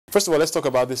First of all, let's talk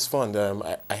about this fund.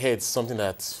 I heard it's something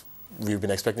that we've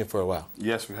been expecting for a while.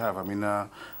 Yes, we have. I mean, well,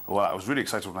 I was really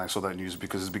excited when I saw that news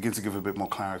because it begins to give a bit more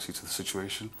clarity to the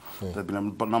situation. There have been a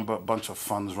bunch of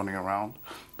funds running around,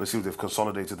 but it seems they've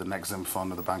consolidated the Nexim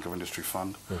Fund and the Bank of Industry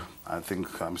Fund. I think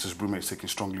Mrs. Brume is taking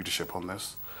strong leadership on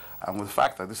this. And with the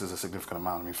fact that this is a significant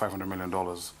amount, I mean, $500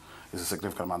 million is a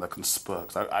significant amount that can spur.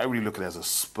 Cause I really look at it as a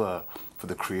spur for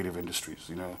the creative industries.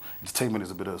 You know, entertainment is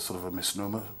a bit of sort of a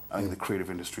misnomer. I think the creative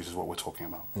industries is what we're talking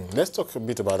about. Let's talk a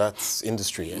bit about that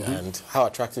industry and how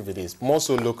attractive it is, more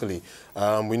so locally.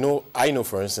 I know,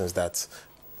 for instance, that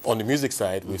on the music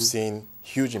side, we've seen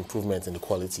huge improvement in the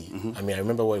quality. I mean, I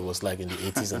remember what it was like in the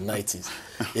 80s and 90s.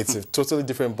 It's a totally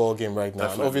different ball game right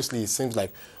now. And obviously, it seems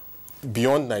like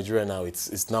beyond Nigeria now,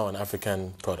 it's now an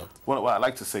African product. Well, I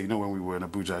like to say, you know, when we were in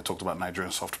Abuja, I talked about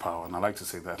Nigerian soft power, and I like to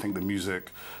say that I think the music,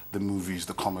 the movies,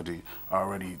 the comedy are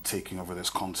already taking over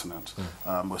this continent.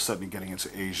 We're certainly getting into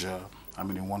Asia. I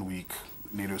mean, in 1 week,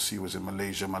 Nato C was in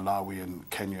Malaysia, Malawi, and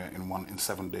Kenya in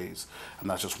 7 days, and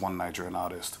that's just one Nigerian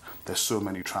artist. There's so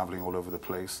many traveling all over the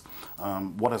place.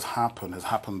 What has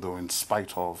happened though, in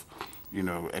spite of, you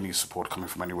know, any support coming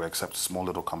from anywhere except small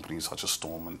little companies such as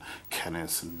Storm and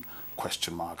Kenneth and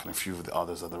Question Mark and a few of the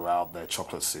others that are out there,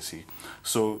 Chocolate City.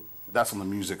 So that's on the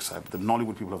music side. But the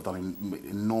Nollywood people have done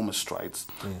enormous strides.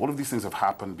 All of these things have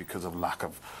happened because of lack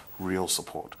of real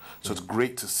support. So it's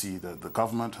great to see that the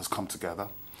government has come together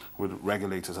with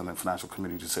regulators and the financial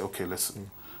community to say, okay,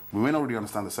 listen, we may not really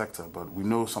understand the sector, but we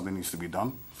know something needs to be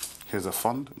done. Here's a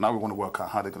fund. Now we want to work out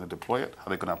how they're going to deploy it, how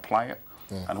they're going to apply it,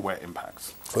 and where it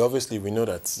impacts. Well, obviously, we know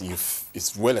that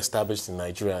it's well established in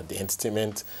Nigeria, the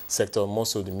entertainment sector, more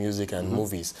so the music and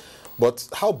movies. But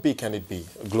how big can it be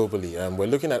globally? We're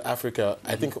looking at Africa.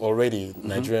 I think already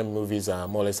Nigerian movies are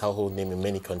more or less household name in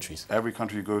many countries. Every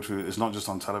country you go to, it's not just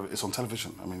on television, it's on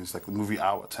television. I mean, it's like the movie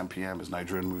out at 10 p.m. is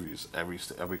Nigerian movies,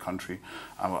 every country.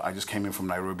 I just came in from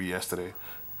Nairobi yesterday.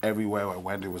 Everywhere I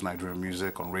went, it was Nigerian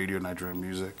music, on radio, Nigerian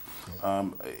music.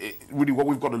 Really, what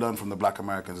we've got to learn from the Black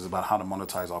Americans is about how to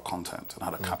monetize our content and how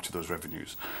to capture those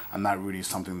revenues. And that really is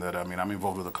something that, I mean, I'm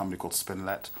involved with a company called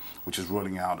Spinlet, which is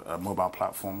rolling out a mobile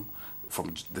platform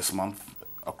from this month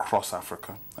across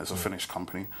Africa. It's a Finnish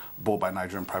company, bought by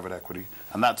Nigerian private equity.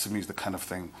 And that, to me, is the kind of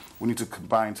thing. We need to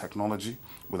combine technology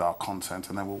with our content,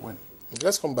 and then we'll win.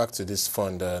 Let's come back to this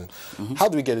fund. How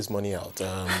do we get this money out?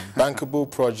 Bankable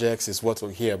projects is what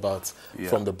we hear about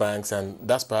from the banks, and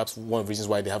that's perhaps one of the reasons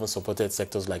why they haven't supported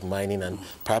sectors like mining and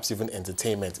perhaps even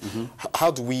entertainment. How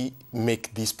do we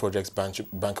make these projects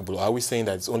bankable? Are we saying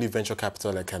that it's only venture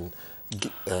capital that can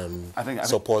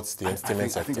support the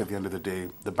entertainment sector? I think at the end of the day,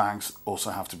 the banks also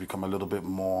have to become a little bit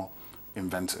more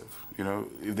inventive. You know,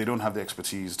 if they don't have the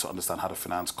expertise to understand how to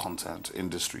finance content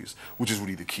industries, which is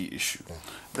really the key issue,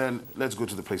 then let's go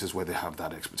to the places where they have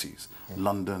that expertise.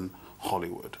 London,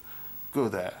 Hollywood. Go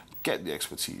there, get the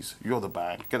expertise. You're the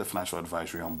bank, get the financial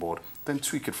advisory on board, then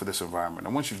tweak it for this environment.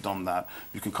 And once you've done that,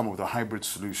 you can come up with a hybrid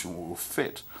solution that will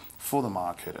fit for the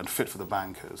market and fit for the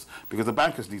bankers. Because the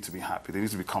bankers need to be happy. They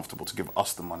need to be comfortable to give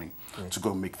us the money to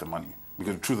go make the money.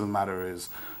 Because the truth of the matter is,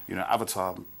 you know,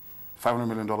 Avatar, $500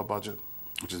 million budget,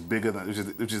 which is bigger than,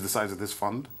 which is the size of this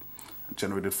fund,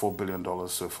 generated $4 billion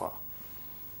so far.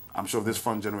 I'm sure if this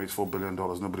fund generates $4 billion,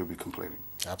 nobody will be complaining.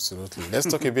 Absolutely. Let's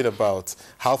talk a bit about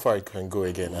how far it can go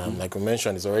again. Like we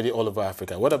mentioned, it's already all over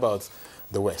Africa. What about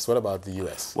the West? What about the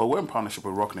US? Well, we're in partnership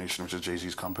with Rock Nation, which is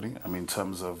Jay-Z's company. I mean, in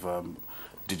terms of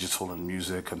digital and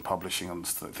music and publishing and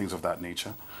things of that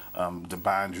nature. The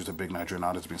band, who's a big Nigerian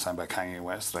artist, has been signed by Kanye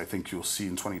West. I think you'll see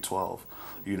in 2012,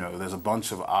 you know, there's a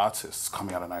bunch of artists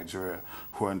coming out of Nigeria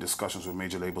who are in discussions with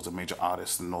major labels and major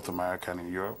artists in North America and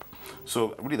in Europe.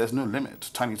 So really, there's no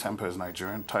limit. Tiny Temper is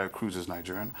Nigerian, Tyre Cruz is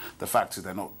Nigerian. The fact is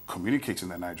they're not communicating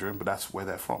they're Nigerian, but that's where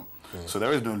they're from. So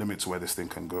there is no limit to where this thing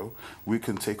can go. We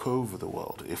can take over the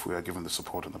world if we are given the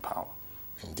support and the power.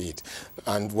 Indeed.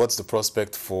 And what's the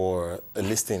prospect for a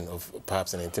listing of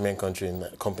perhaps an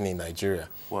entertainment company in Nigeria?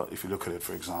 Well, if you look at it,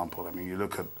 for example, I mean, you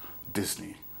look at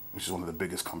Disney, which is one of the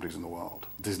biggest companies in the world.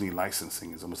 Disney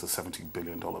licensing is almost a $70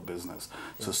 billion business.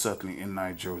 So certainly in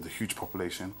Nigeria, with a huge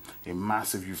population, a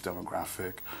massive youth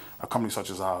demographic, a company such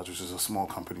as ours, which is a small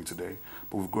company today,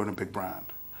 but we've grown a big brand.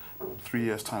 3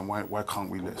 years' time, why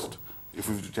can't we list? If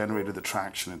we've generated the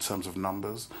traction in terms of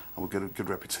numbers and we get a good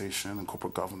reputation and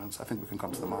corporate governance, I think we can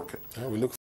come to the market. Yeah, we look